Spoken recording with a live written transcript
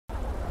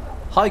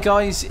Hi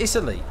guys, it's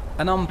Elite,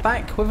 and I'm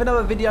back with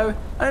another video,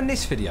 and in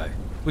this video,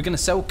 we're going to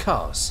sell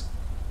cars.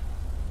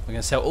 We're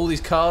going to sell all these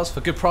cars for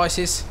good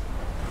prices.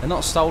 They're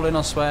not stolen,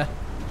 I swear.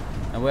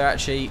 And we're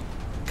actually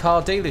a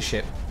car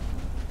dealership.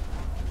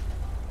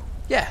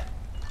 Yeah.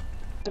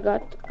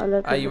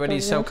 Are you ready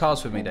to sell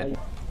cars with me then?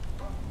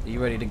 Are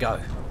you ready to go?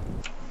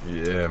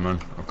 Yeah, man.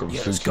 I've got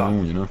let's food go.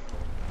 all, you know.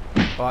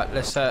 Right,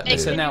 let's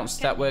announce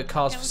that we're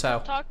cars for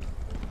sale.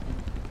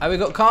 Oh, we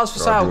got cars for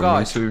sale,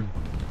 guys. We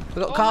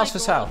got cars for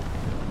sale.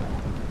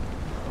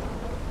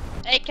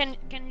 Hey, can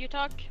you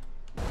talk?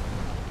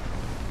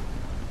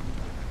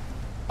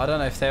 I don't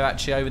know if they're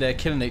actually over there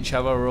killing each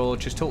other or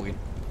just talking.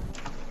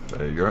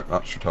 There you go.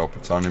 That should help a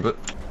tiny bit.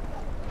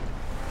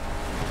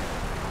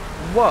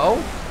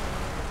 Whoa!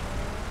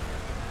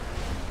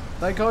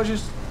 That guy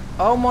just...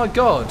 Oh my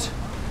god!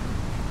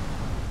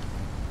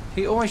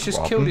 He almost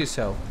just killed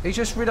himself. He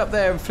just rid up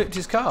there and flipped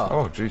his car.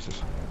 Oh, Jesus.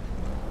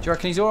 Do you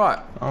reckon he's alright?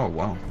 Oh,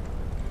 wow.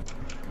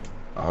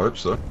 I hope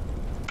so. Do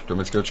you want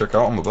me to go check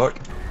out on the bike?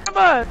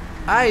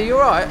 Hey, you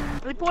alright?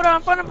 He pulled out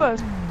in front of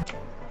us.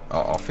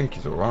 I think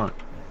he's alright.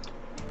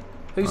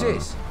 Who's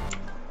this?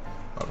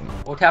 I don't know.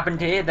 What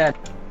happened here then?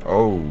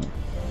 Oh.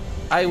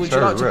 Hey, would you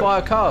like to buy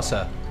a car,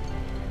 sir?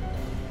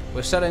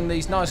 We're selling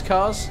these nice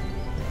cars.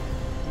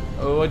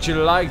 Would you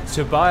like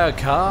to buy a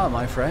car,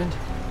 my friend?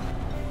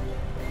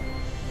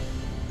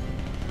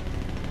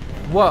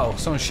 Whoa,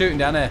 someone's shooting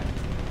down there.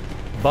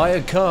 Buy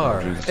a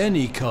car,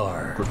 any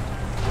car.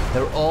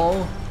 They're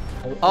all...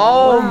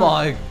 Oh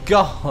my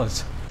god!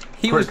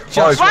 He was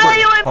just... Why are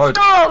you in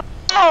the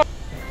door?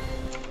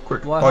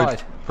 Quick, Why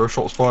hide. First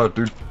shot's fired,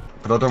 dude.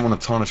 But I don't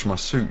want to tarnish my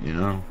suit, you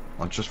know?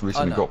 I just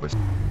recently got this.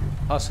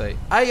 I see.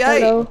 Hey, hey!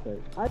 Hello.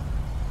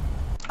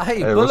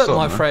 Hey, Bullet,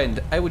 my friend.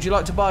 Hey, would you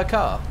like to buy a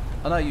car?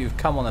 I know you've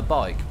come on a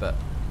bike, but...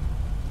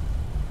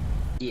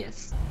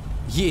 Yes.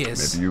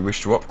 Yes. Maybe you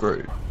wish to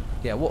upgrade.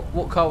 Yeah,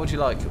 what car would you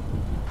like?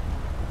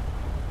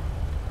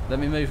 Let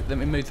me move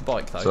the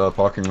bike though. So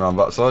parking around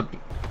that side.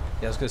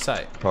 Yeah, I was gonna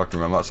say. Parking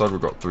around that side, we've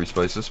got 3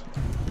 spaces.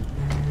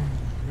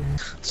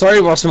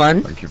 Sorry, boss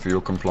man. Thank you for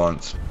your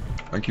compliance.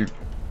 Thank you.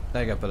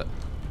 There you go, Bullet.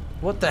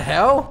 What the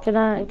hell? Can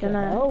I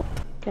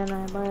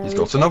buy? He's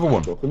got another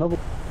one.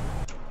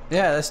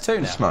 Yeah, there's 2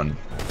 now. This man.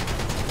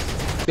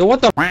 Yo,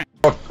 what the?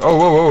 Oh, whoa,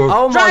 whoa, whoa.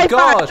 Oh my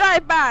god!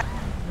 Drive back!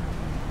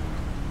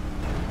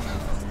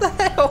 What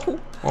the hell?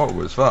 What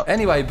was that?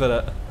 Anyway,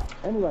 Bullet.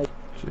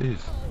 Jeez.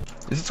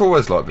 Is it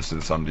always like this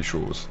in Sandy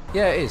Shores?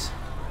 Yeah, it is.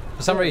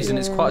 For some reason,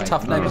 it's quite a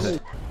tough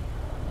neighbourhood.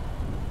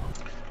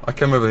 I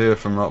came over here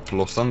from up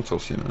Los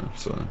Santos, you know,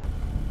 so...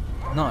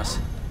 Nice.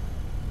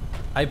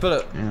 Hey,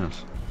 Bullet.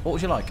 Yes. What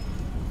would you like?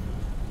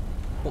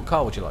 What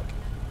car would you like?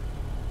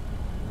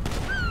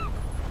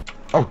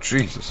 Oh,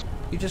 Jesus.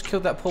 You just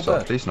killed that poor So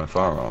bird. at least no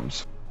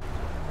firearms.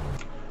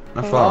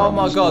 No Oh firearms.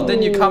 my god,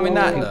 then you come in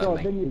that.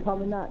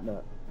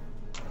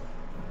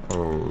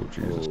 Oh,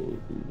 Jesus.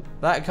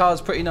 That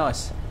car's pretty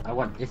nice. I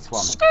want this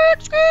one.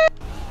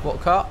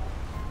 What car?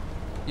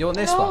 You want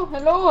this one?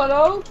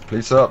 Hello.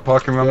 Please, sir,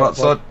 parking around that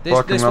side. This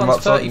Parking around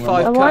one's that side.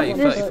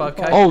 35k,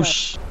 35k. Oh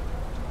sh.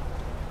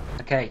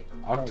 Okay,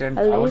 I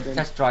want to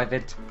test drive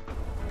it.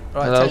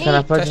 Right, Hello, can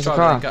I purchase a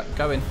car?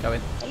 Go in.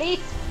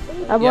 Elite.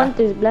 I want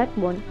this black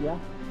one.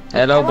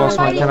 Hello, boss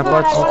man. Can I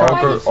purchase a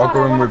car? I'll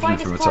go in with you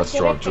for the test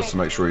drive just to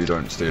make sure you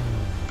don't steal.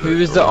 Who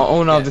is the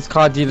owner of this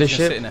car Just dealership?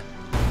 sitting there.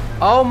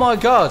 Oh my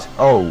god!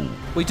 Oh.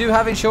 We do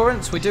have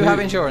insurance. We do have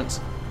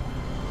insurance.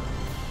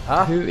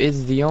 Huh? Who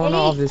is the owner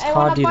of this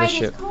car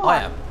dealership?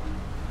 I am.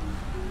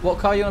 What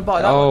car you want to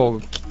buy? That one?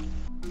 Oh.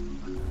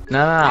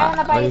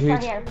 Nah.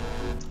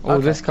 Oh,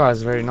 Okay. this car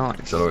is very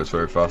nice. So it's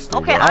very fast.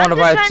 Okay, I wanna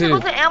buy it too.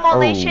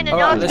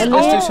 Alright, let's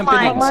do some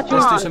biddings. Let's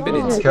do some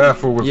biddings.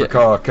 Careful with the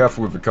car.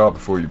 Careful with the car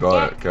before you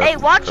buy it. Careful Hey,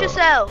 with watch the car.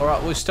 yourself.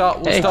 Alright, we'll start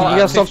Hey, at can you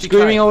guys stop 50K.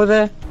 screaming over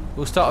there?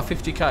 We'll start at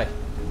 50k.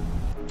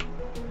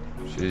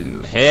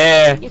 Jesus.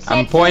 Hey,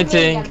 I'm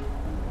pointing.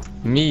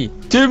 Me.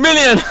 2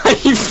 million. Are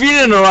you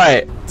feeling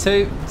alright?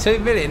 2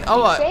 million.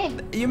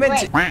 Alright, you meant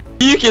to...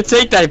 You can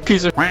take that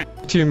piece of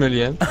 2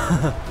 million.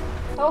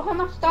 How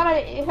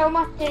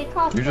much did it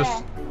cost? You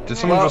just... Did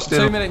someone Well, just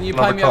steal 2 million. You pay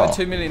another me car? over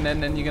 2 million,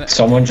 then you're gonna...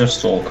 Someone just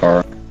stole a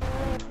car.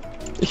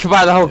 You can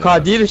buy the whole car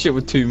dealership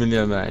with 2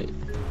 million, mate.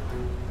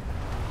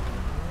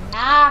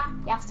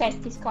 Jag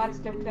sett these cards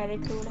look very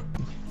cool.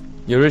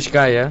 You're a rich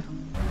guy, yeah?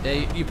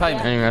 Yeah, you pay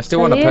me. Anyway, I still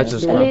want to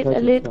purchase one.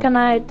 Elite, can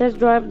I test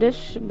drive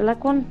this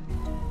black one?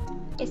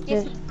 Is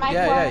this my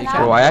Yeah, car you now?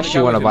 can. Oh, I actually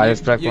Go want to with buy him.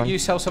 this black one. You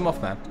sell some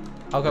off, man.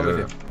 I'll go with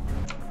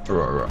you.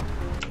 Right. Alright.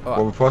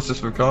 What were prices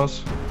for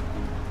cars?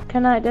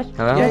 Can I just?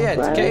 Hello? Yeah,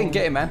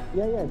 get in, man.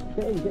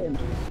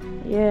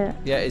 Yeah.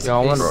 Yeah, it's, Yeah,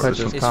 I want to it's,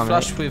 purchase it's car,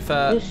 flush with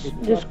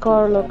This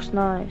car looks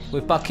nice.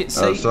 bucket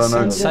so seats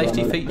no- and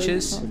safety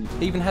features.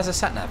 Even has a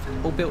sat nav,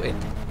 all built in.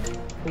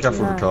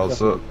 Careful with the cars,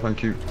 sir.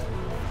 Thank you.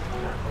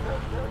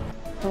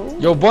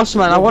 Yo, boss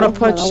man, I want to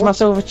purchase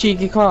myself a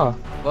cheeky car.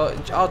 Well,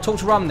 I'll talk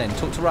to Rum then.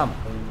 Talk to Rum.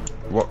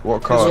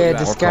 What car? Yeah,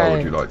 this what car guy-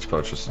 would you like to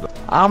purchase today?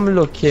 I'm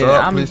looking, Sir,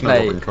 I'm please no like...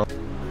 robbing car.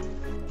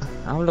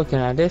 I'm looking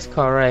at this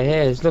car right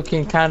here. It's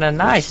looking kind of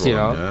nice, you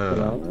know.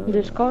 Yeah.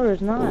 This car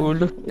is nice. Ooh,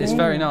 look. It's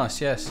very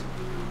nice, yes.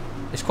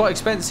 It's quite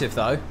expensive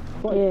though.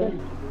 Yeah.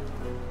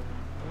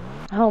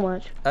 How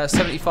much?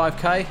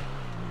 75k.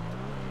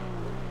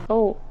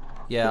 Oh.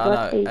 Yeah,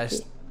 About I know.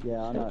 80.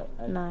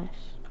 Nice.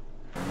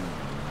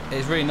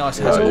 It's really nice.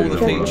 It has Yeah, all you the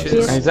know what I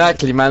features. mean.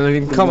 Exactly, man. I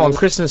mean, come on,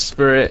 Christmas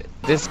spirit.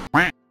 This.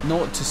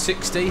 0 to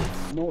 60.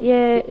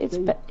 Yeah,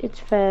 it's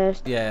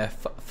fast. Yeah,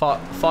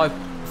 5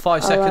 I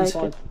seconds.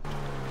 like it.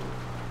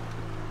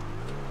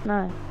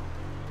 Nice.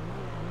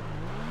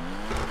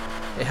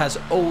 It has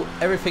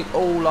everything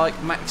all like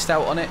maxed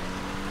out on it.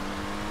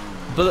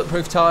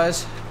 Bulletproof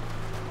tyres.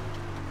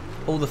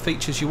 All the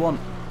features you want.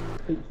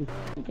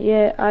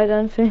 Yeah, I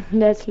don't think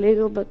that's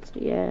legal, but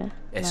yeah.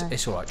 It's nice.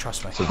 it's all right.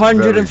 Trust me. So very,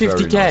 very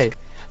 150k. nice.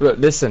 Look,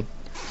 listen.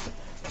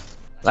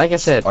 Like I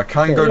said, I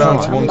can go down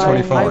to Yeah.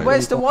 125. Hey,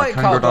 where's the white I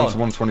can car go down gone? to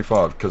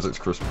 125 because it's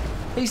Christmas.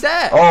 He's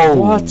there. Oh,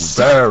 What?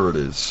 there it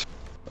is.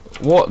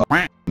 what?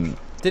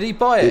 Did he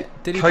buy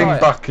it? Did he Came buy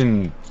it? back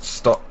in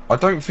stock. I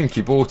don't think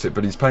he bought it,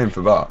 but he's paying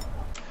for that.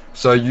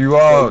 So you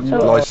are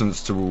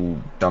licensed to all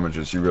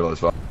damages. You realise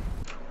that?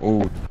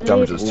 All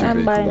damages to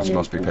I'm buying vehicles it.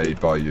 must be paid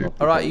by you.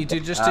 All right, you do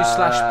just do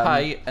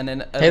 /pay and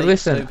then Hey,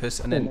 listen.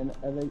 Elitelupus and then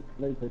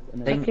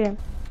Okay.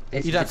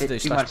 You don't have to do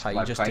 /pay,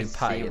 you just do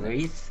pay,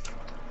 innit?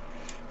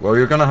 Well,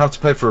 you're gonna have to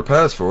pay for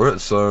repairs for it.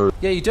 So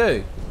yeah, you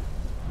do.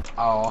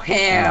 Oh,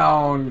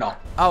 hell no.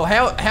 Oh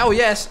hell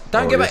yes!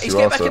 Don't Oh, get yes, back. He's you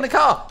getting are, back sir. in the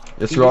car.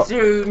 yes, you are.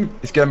 Soon.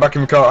 He's getting back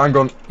in the car. Hang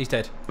on. He's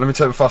dead. Let me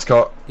take the fast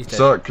car. He's dead.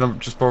 Sir, can I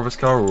just borrow this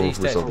car or He's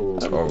dead.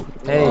 Oh,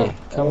 Hey,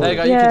 come There you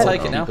on. go. You Yeah. can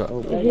take it now.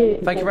 Here.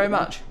 Thank you very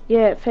much.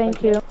 Yeah,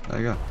 thank you. there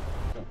you go.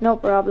 No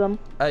problem.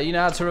 You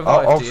know how to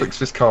revive, I'll do you? fix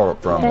this car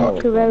up round Thank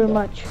back. you very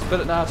much.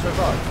 Bullet know how to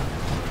revive.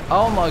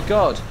 Oh my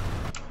god.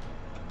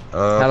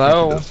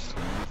 Hello? I think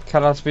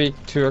Can I speak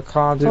to a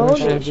car Hold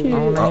dealership it,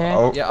 owner here?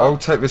 I'll, Yeah, I'll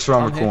take this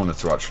around I'm the here. corner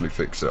to actually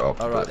fix it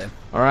up. All right then.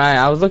 Alright,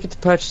 I was looking to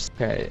purchase.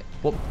 Okay,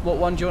 What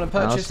one do you want to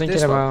I purchase? was thinking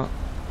This one? about.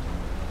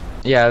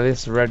 Yeah,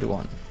 this red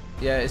one.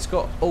 Yeah, it's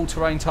got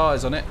all-terrain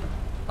tyres on it.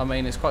 I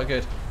mean, it's quite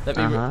good. Let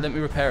me let me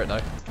repair it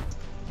though.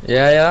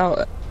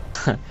 Yeah.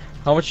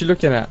 How much you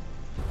looking at?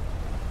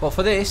 Well,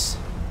 for this,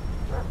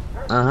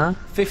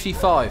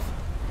 55.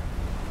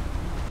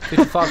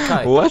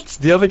 55k. What?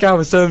 The other guy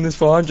was selling this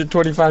for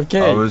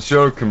 125k. I was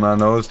joking,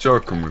 man. I was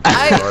joking with you.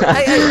 Hey,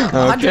 right? hey,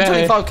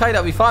 125k,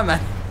 that'll be fine, man.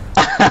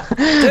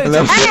 Dude,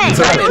 No, you hey,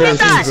 telling me about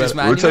hey, business,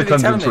 man. We'll You take better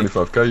be telling me.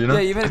 125k, you know? Yeah,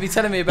 you better be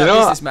telling me about You know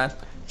what? business, man.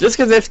 Just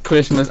because it's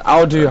Christmas,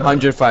 I'll do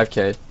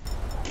 105k.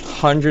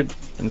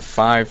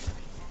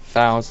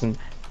 105,000.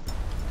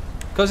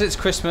 Because it's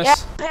Christmas. Yeah,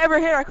 never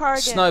hit our car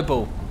again.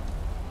 Snowball.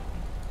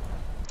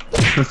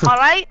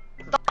 Alright?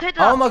 Don't hit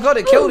Oh my god,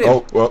 it killed him.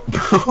 Oh, well.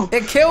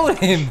 It killed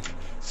him.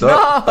 So,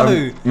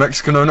 No!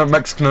 Mexican owner,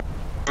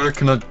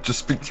 can I just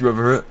speak to you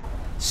over here?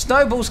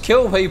 Snowballs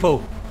kill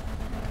people.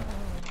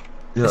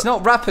 Yeah. It's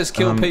not rappers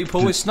kill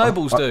people, it's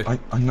snowballs do. I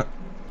know.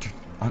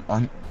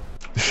 I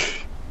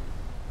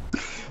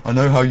I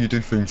know how you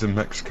do things in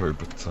Mexico,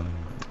 but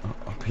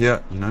up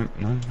here, you know,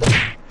 no.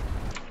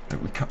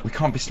 We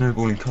can't be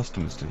snowballing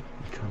customers, dude.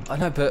 We can't. I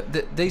know, but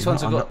these No,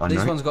 ones have I got know- I these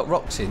know. ones have got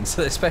rocks in,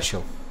 so they're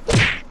special.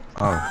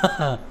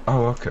 Oh.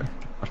 Oh, okay.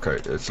 Okay,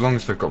 as long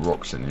as they've got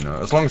rocks in, you know.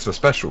 As long as they're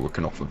special, we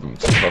can offer them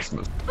to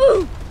customers.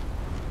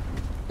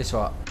 It's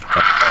alright.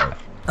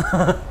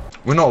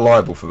 We're not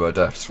liable for their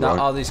deaths, No, right?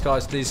 oh, these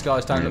guys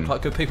don't look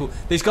like good people.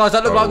 These guys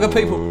don't look like good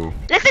people. Oh.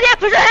 Listen here,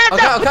 put your hands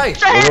Okay, up! okay.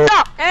 Put your hands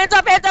up! Hands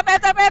up, hands up,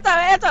 hands up, hands up,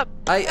 hands up!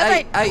 Hey, That's right.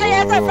 hey, Put your hey.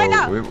 hands up right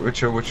now! We're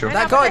chill.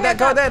 That guy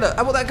there, look.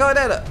 How about that guy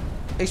there, look.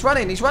 He's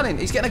running, he's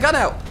getting a gun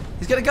out.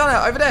 He's getting a gun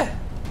out over there.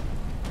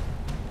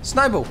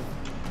 Snowball.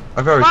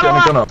 I've already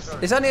getting a gun up.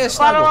 It's only a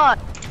Follow snowball. on!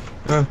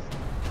 Yeah.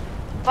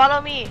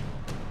 Follow me!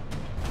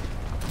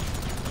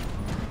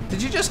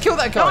 Did you just kill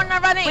that No, guy? we're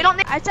not running! We don't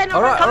need- I said no,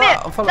 Alright, come alright,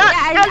 here! I'm following. No,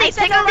 Yeah, no, Lee,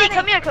 take a lead,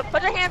 come here,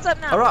 put your hands up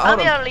now! Alright, Come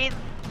hold here, on. Lee,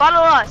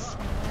 follow us!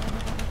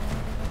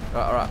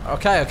 Alright,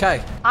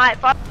 okay. Alright,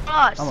 follow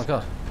us! Oh my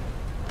god.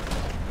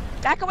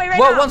 Back away right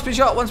Whoa, now! one's been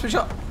shot.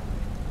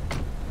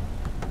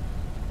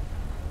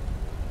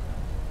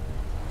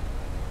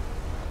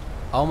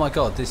 Oh my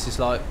god, this is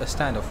like a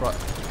standoff, right?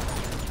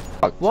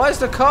 Why is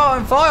the car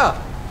on fire?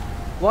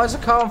 Why is the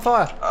car on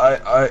fire?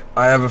 I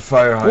have a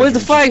fire hydrant. Where's the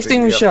fire Just pick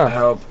me up, extinguisher?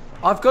 Help.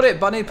 I've got it,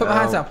 but I need to put my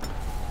hands down.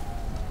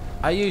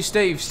 Are you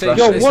Steve? Yo,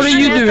 listen. what are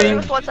you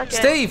doing? 1 second.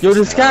 Steve! Yo,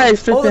 this guy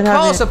is All the flipping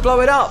cars having. are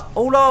blowing up.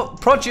 All our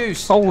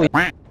produce. Holy.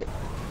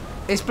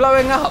 It's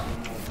blowing up.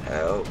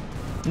 Help.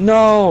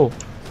 No.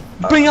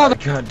 Bring out I the.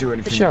 can't do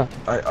anything. Sure.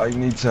 I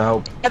need to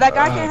help. Yeah, that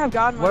guy can't have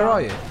gone. Where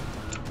are you?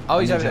 Oh,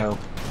 he's I over need there. help.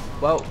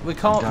 Well, we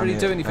can't Down really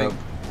here. do anything.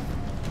 Help.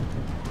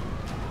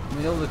 I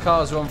mean, all the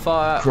cars are on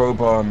fire.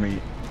 Crowbar me.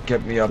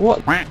 Get me up. What?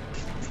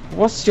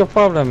 What's your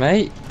problem,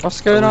 mate?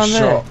 What's going I on was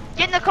there? shot.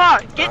 Get in the car!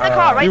 Get in the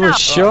car right You now! were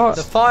shot.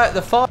 The fire.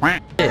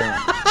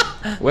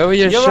 Where were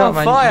your You're shot, on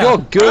man? fire. You're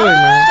good,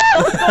 man.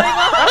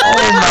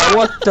 Oh my,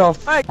 what the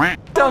f?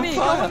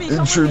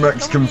 In true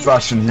Mexican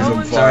fashion, he's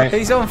on fire.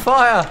 He's on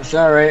fire.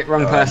 Sorry,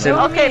 wrong person.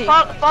 Okay,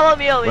 follow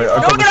me, Ellie. Wait,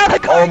 I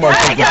got the, oh my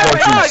god, the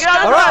produce.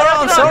 Alright,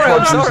 I'm sorry, I'm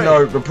The produce, sorry.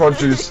 no, the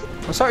produce.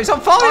 I'm sorry, he's on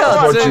fire,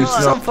 dude. Produce,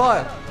 He's no. on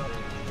fire.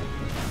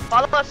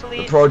 Follow us, The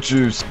Elite.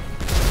 produce.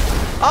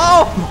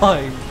 Oh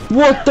my.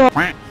 What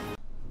the?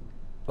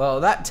 Well,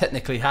 that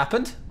technically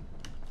happened.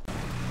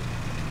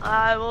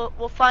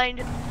 We'll find.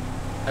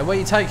 Hey, where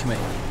you taking me?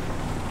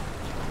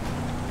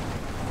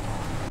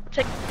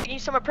 Take you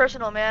somewhere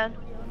personal, man.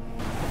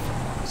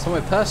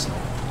 Somewhere personal.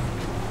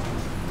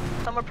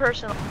 Somewhere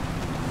personal.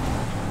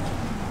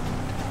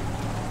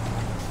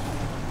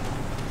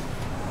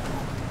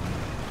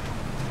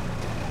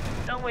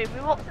 Don't wait, we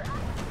won't.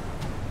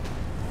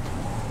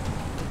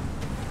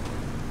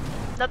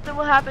 Nothing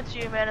will happen to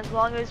you, man, as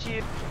long as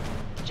you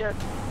just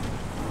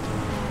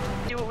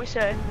do what we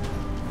say.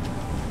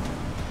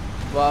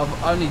 Well,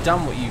 I've only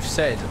done what you've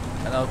said,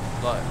 and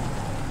I've like,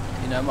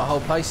 you know, my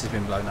whole place has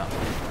been blown up.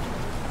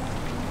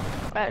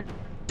 Right.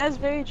 That's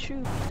very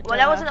true. Well,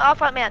 that wasn't our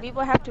fault, man. We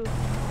will have to.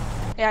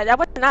 Yeah, that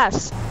wasn't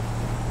us.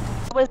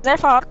 It was their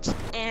fault,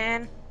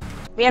 and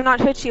we have not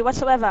hurt you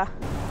whatsoever.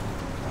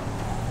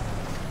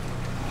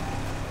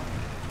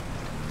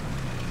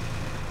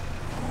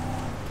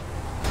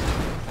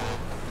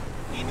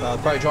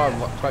 Great driving,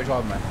 man.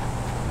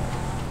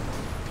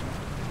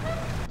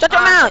 Shut your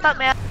Shut mouth! up,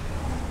 man.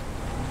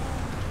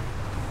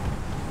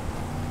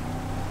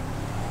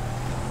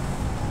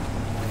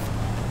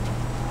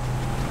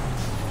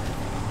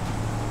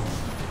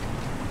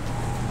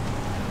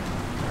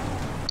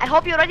 I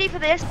hope you're ready for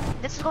this.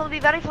 This is going to be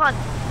very fun.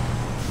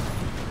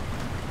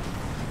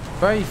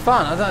 Very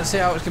fun. I don't see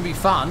how it's gonna be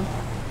fun.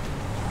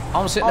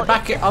 I'm sitting in the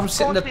back. I'm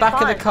sitting in the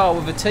back of the car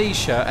with a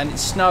t-shirt, and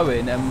it's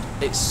snowing, and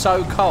it's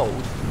so cold.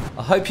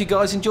 I hope you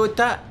guys enjoyed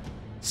that.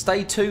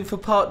 Stay tuned for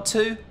part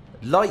 2.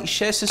 Like,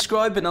 share,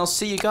 subscribe, and I'll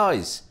see you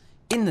guys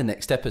in the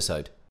next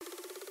episode.